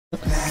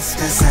Mass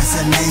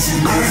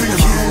assassination, murder,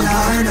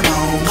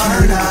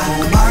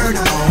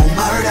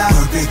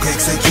 perfect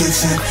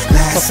execution,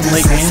 mass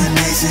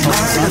assassination,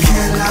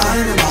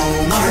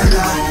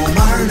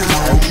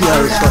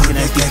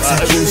 perfect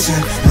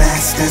execution,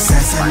 mass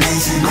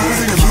assassination,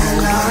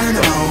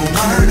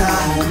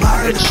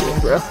 Good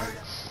shit, bro.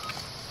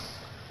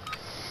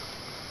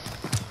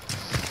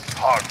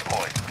 Hard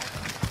point.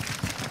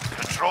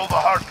 Control the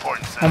hard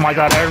points. Oh my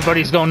god,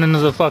 everybody's going into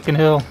the fucking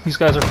hill. These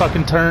guys are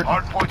fucking turned.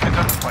 Hard point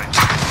identified. There's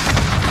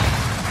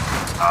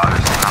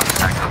someone else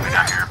attack coming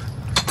down here.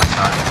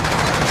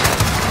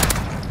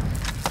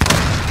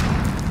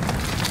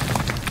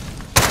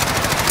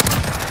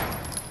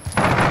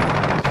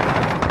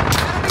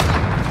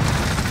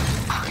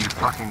 You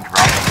fucking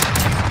dropped it.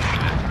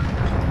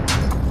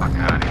 Fuck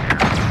out of here.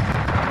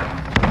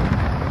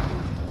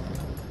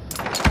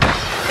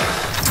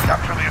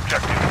 Capture the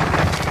objective.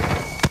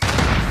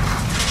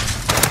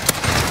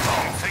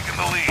 Taking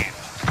the lead.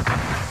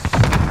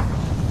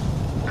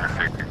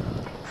 Perfect.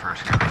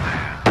 First go to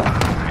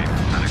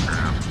the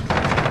group.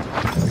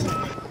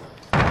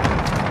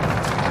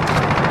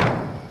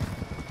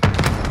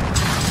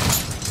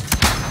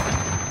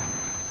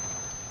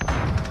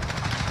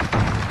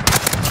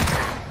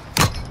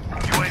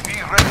 UAV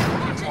ready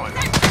for deployment.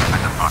 Get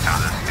the fuck out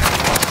of this game.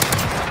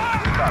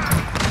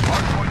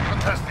 Hard point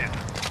contested.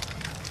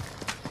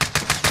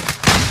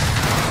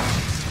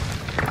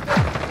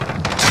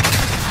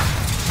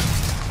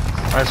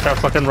 I just got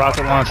a fucking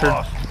rocket launcher.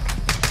 Lost.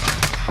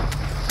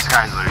 This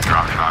guy's literally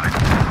drop shotting.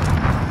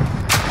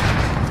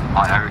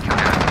 I'll ever kill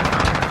him.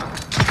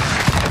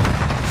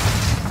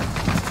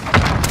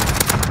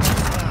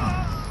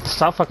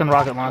 Stop fucking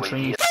rocket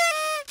launching, you.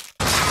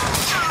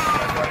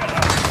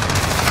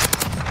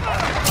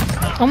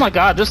 Oh my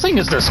god, this thing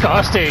is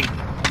disgusting.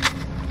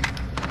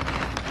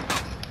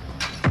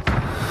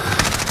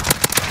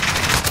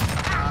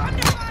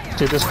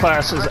 Dude, this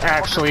class is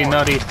actually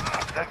nutty.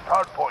 Next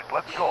hard point,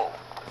 let's go.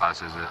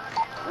 Class is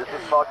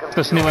it?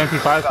 This new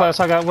MP5 class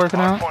I got working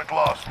Hard out. point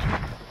lost.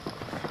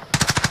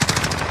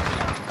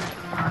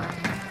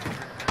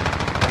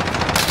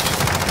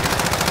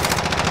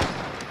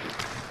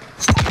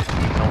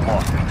 No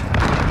loss.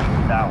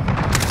 Down.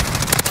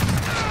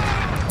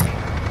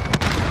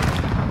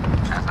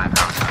 As I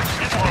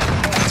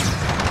know,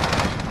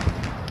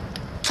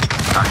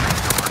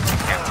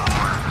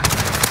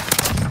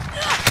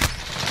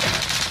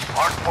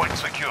 Hard point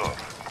secure.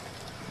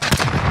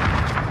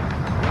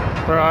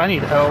 Bro, I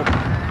need help.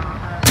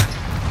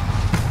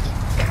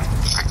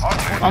 Hard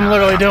point I'm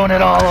literally doing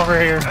it all over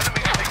here. Enemies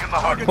taking the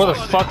hard Where the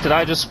point. fuck did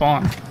I just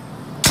spawn?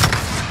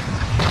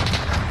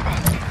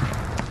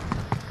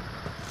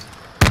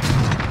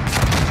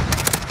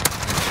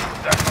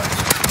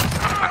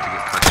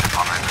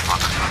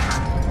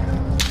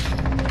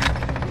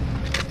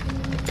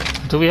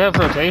 Do we have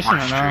rotation or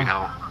no?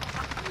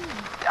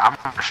 I'm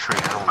on a straight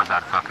hill with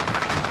that fucking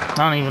thing.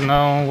 I don't even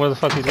know where the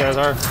fuck these guys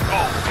are. Go,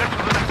 get to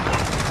the next one.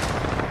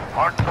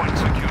 Hard point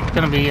secure.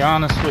 Gonna be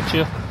honest with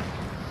you.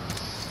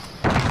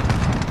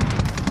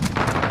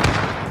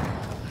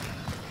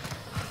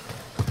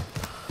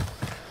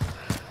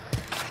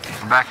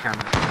 I'm back here in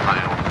the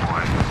bloody old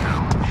boy, so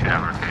should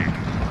have rotation.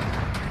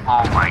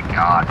 Oh my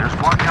god, there's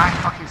one guy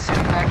fucking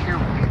sitting back here.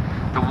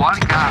 The one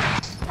guy.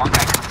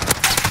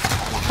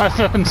 I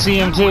fucking see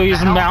him too,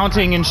 he's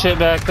mounting and shit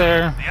back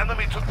there. The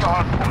enemy took the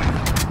hard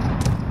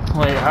point.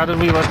 Wait, how did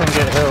we let them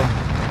get hill?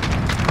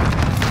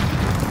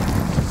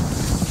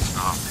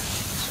 Oh,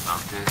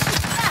 smoked it.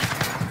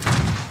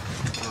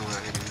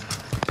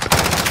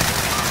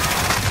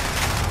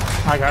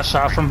 I got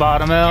shot from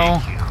bottom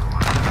L.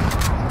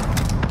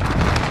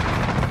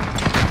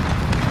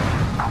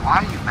 Why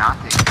are you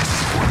mounting?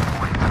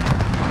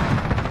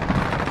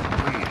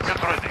 Please. Get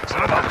ready.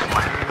 Set up.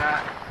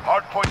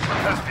 Hard point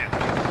contested.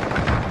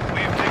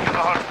 We've taken the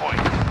hard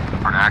point.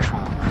 For an actual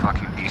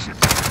fucking decent.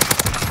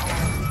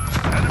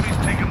 Enemies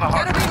taking the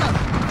hard point.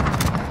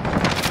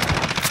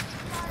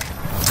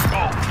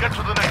 Go, get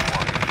to the next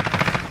one.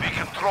 We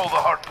control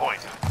the hard point.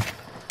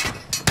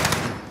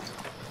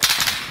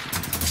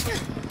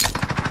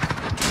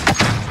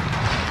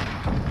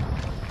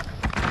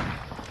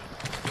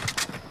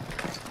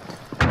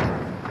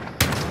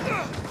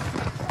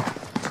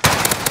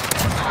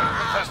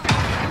 Contested.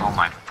 Oh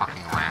my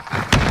fucking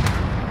lantern.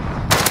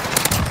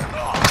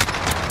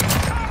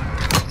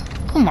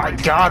 Oh my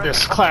god,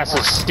 this class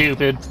is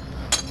stupid.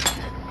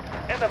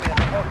 We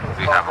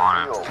have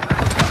on it.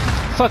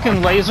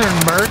 Fucking laser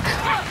and merc.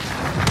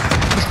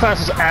 This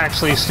class is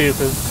actually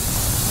stupid.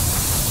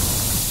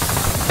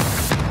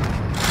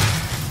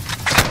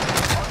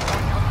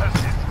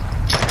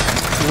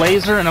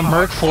 Laser and a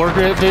merc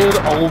foregrip, dude.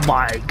 Oh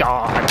my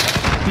god.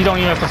 You don't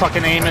even have to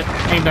fucking aim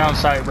down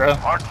sight, bro.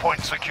 Hard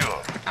point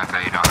secure. I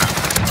bet you don't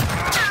have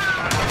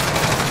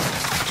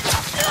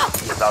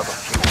Without a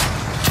fuel.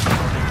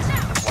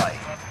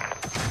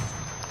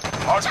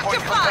 Hard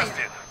point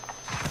contested.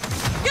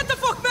 Get the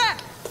fuck back!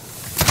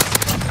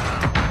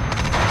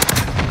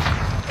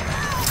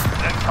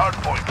 Next hard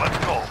point, let's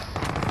go.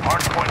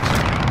 Hard point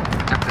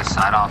secure. Took the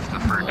side off. off the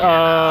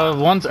freaking.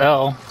 One's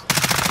L.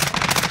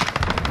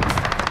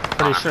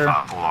 Pretty sure.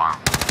 Hold on.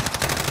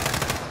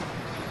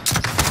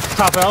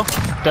 Top L,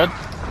 dead.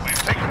 We've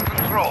taken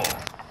control.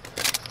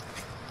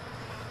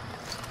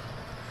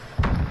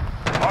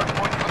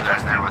 Hardpoint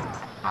There's there contested. with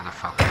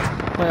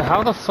motherfucker. Wait,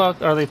 how the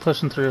fuck are they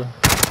pushing through?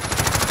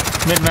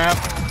 Mid map,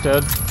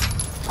 dead.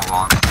 Hold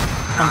on.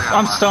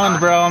 I'm stunned,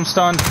 bro. I'm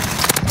stunned.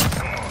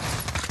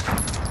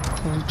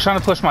 I'm trying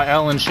to push my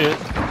L and shit.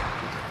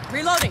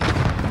 Reloading.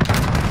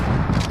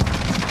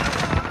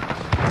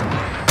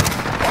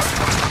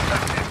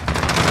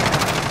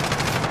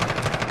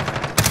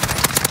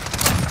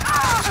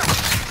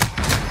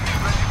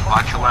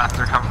 Watch your left,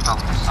 they're coming from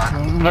the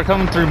side. They're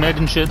coming through mid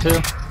and shit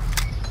too.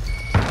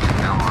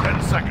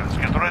 10 seconds.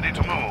 Get ready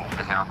to move.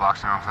 Is there a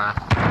box real fast?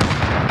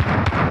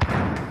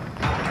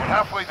 We're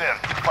halfway there.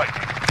 Keep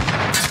fighting.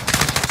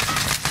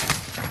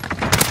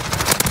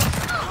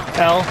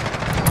 L.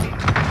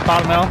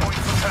 Bottom L. Point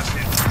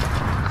contested.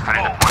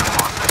 Defending the point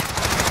one.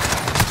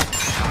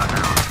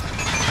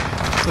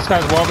 This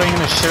guy's wallbanging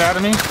the shit out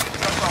of me. Got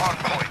the hard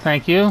point.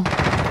 Thank you.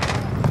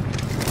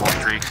 Full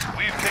streaks.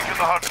 We've taken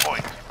the hard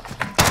point.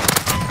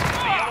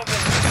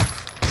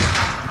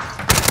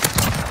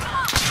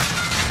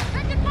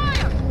 Taking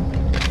fire.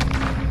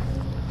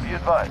 Be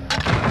advised.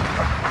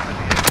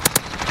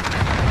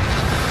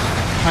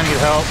 I need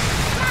help.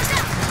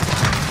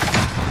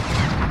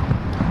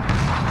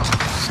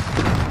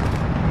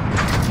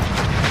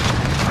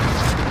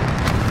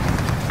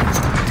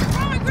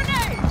 Throwing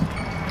grenade.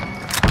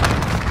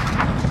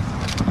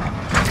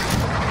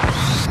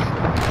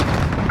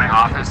 Main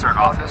office, third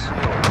office.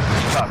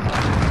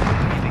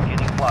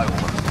 Beginning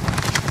flyover.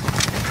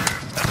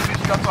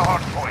 Enemy's got the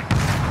hard point.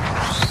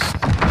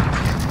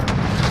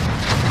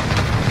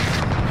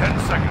 10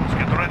 seconds.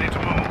 Get ready to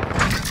move.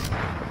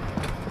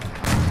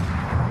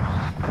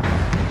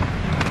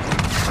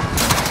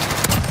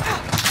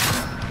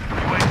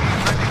 UAV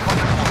ready for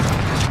deployment.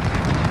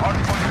 Hard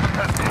point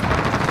contested.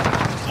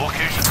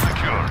 Location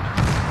secured.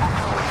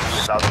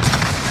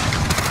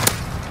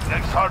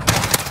 Next hard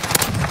point.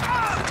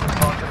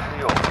 Target in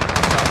the open.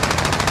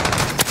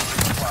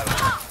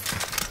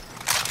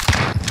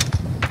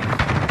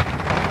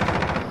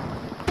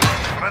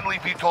 Friendly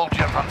VTOL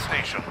jet on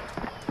station.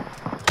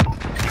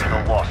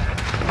 Signal lost.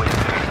 Wait,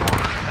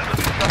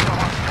 enemy's got the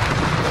hard point.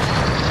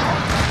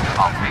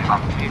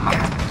 Up, me.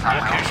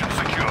 Location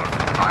secured.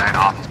 Guy in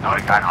office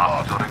building, guy in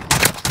office building.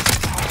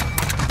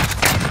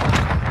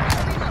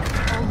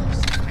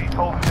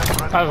 VTOL jet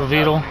ready. I have a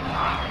Beetle.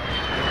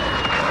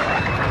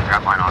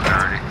 Got mine on there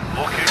already.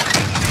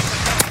 Location.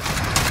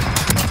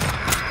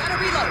 Gotta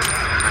reload.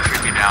 They're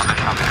shooting me down, they're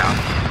shooting me down.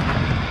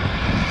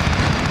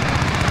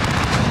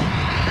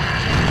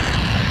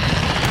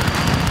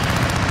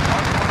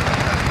 Hard point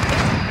contested.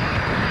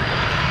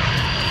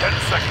 10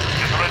 seconds.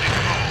 Get ready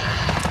to move.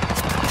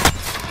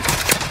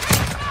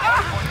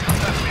 Hard point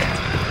contested.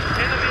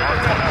 Enemy on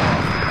the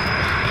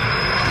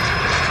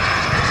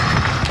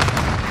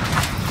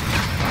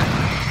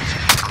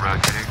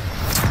Rotating.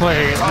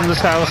 Wait,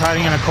 this guy was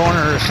hiding in a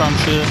corner or some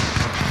shit.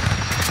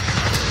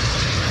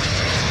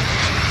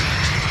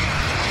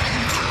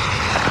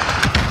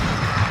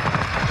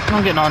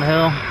 I'm getting on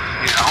hill.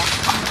 You know?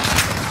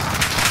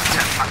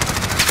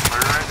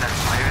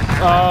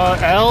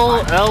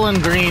 L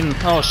and green.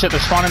 Oh shit, they're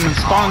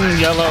spawning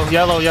yellow.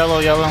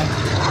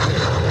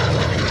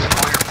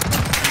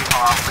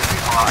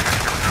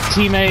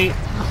 Teammate,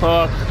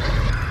 fuck.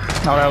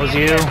 No, that was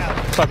you.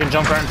 Fucking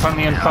jumped right in front of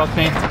me and fucked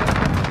me.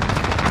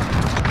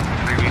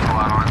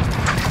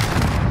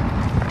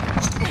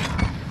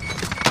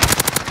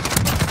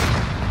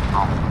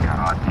 Oh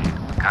god.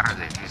 God, are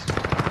they just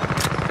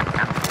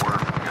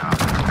 10-4?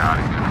 God,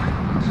 he's gonna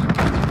lose.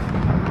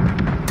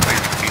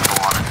 Wait, people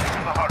on it.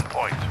 Taking the hard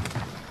point.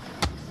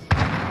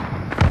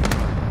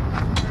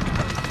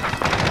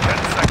 10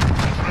 seconds.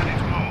 Get ready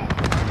to move.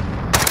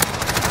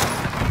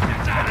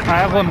 I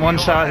have one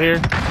shot here.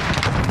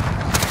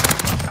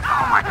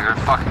 Oh my god,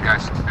 fucking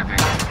guys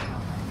sniffing.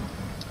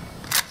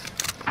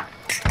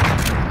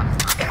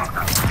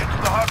 Get to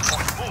the hard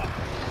point. Move.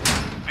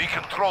 We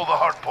control the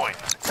hard point.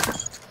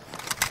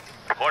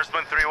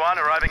 Horseman 3-1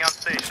 arriving on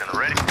station.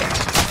 Ready?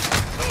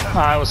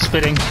 I was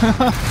spitting. He's got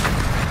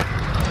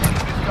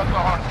the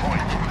hard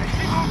point.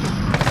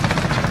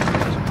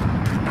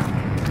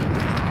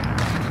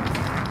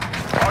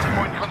 Hard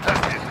point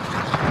contested.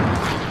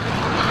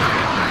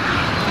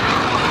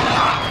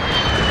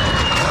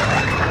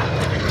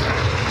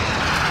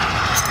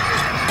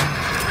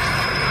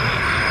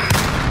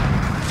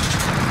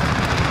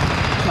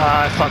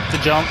 I fucked the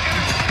jump.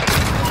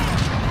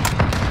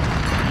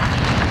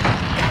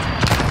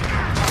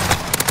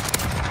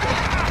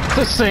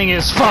 This thing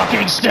is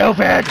fucking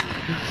stupid!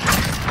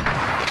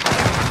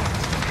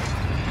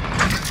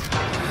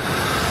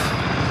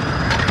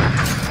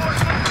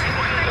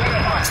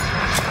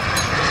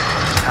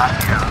 God,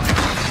 yeah.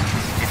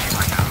 Itching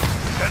my nose.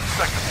 10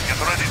 seconds. Get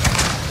ready to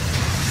move.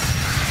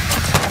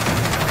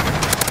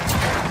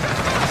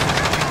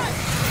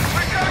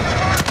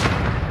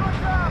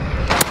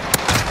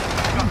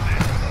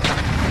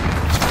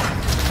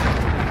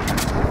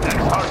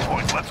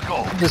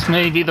 This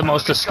may be the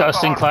most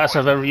disgusting class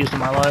I've ever used in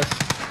my life.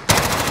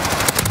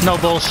 No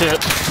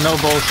bullshit. No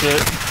bullshit.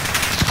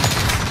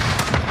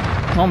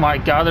 Oh my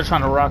god, they're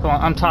trying to rock on.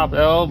 I'm top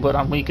L, but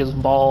I'm weak as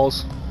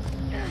balls.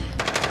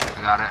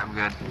 I got it, I'm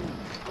good.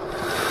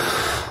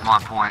 I'm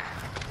on point.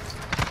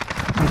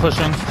 I'm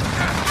pushing.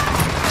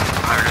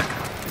 Fired it.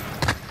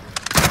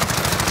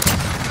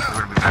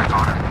 We're gonna be back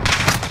on it.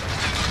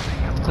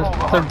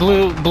 They're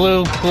blue.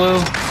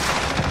 Well,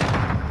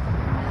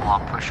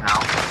 I'm pushing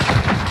out.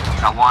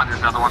 Got one, there's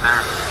another one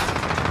there.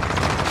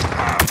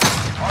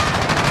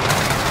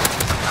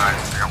 Alright,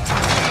 I got one.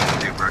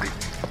 Dude, ready.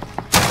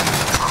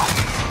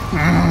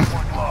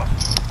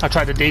 I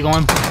tried to deagle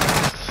him.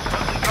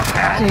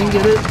 Didn't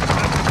get it.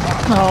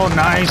 Oh,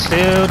 nice,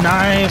 dude.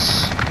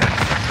 Nice.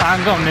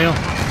 I'm going new.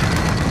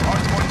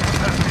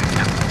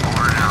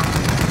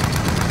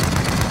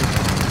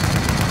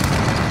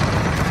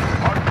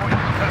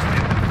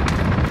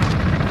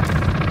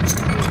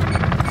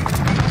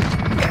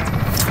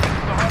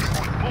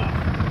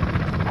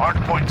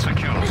 Hardpoint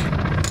secure.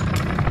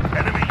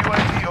 Enemy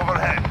UAV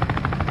overhead.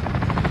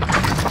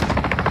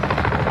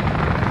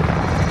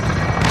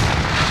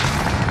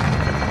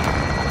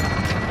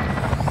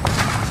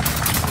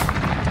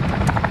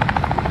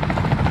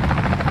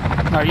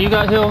 Alright, you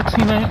got heal,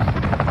 teammate?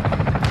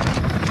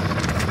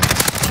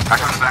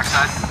 Back on the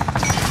backside.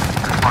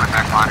 There's one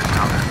back line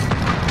down there.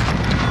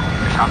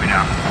 They shot me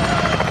down.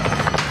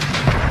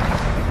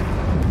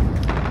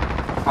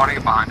 Spawning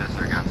it behind us,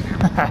 they're gonna see him.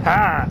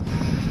 Haha.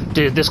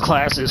 Dude, this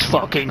class is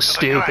fucking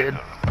stupid.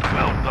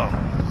 Well done.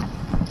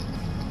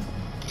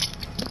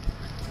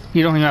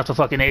 You don't even have to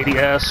fucking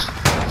ADS.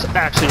 It's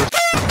actually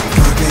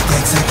Perfect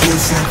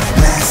execution,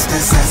 last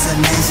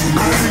assassination.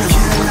 Murder,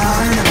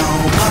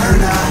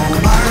 murder,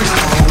 murder.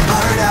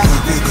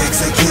 Perfect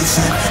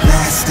execution,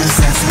 last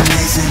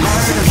assassination.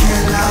 Murder,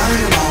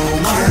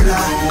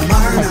 murder,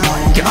 murder.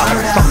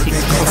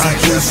 Perfect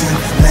execution,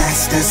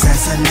 last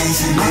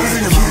assassination.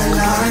 Murder,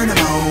 murder,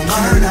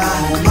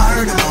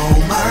 murder.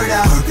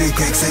 Perfect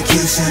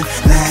execution,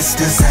 last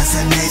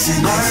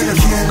assassination. Murder,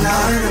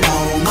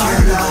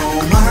 murder,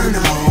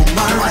 murder.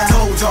 I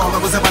told y'all I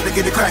was about to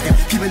get it cracking.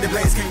 Keeping the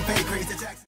blaze, can't fake crazy.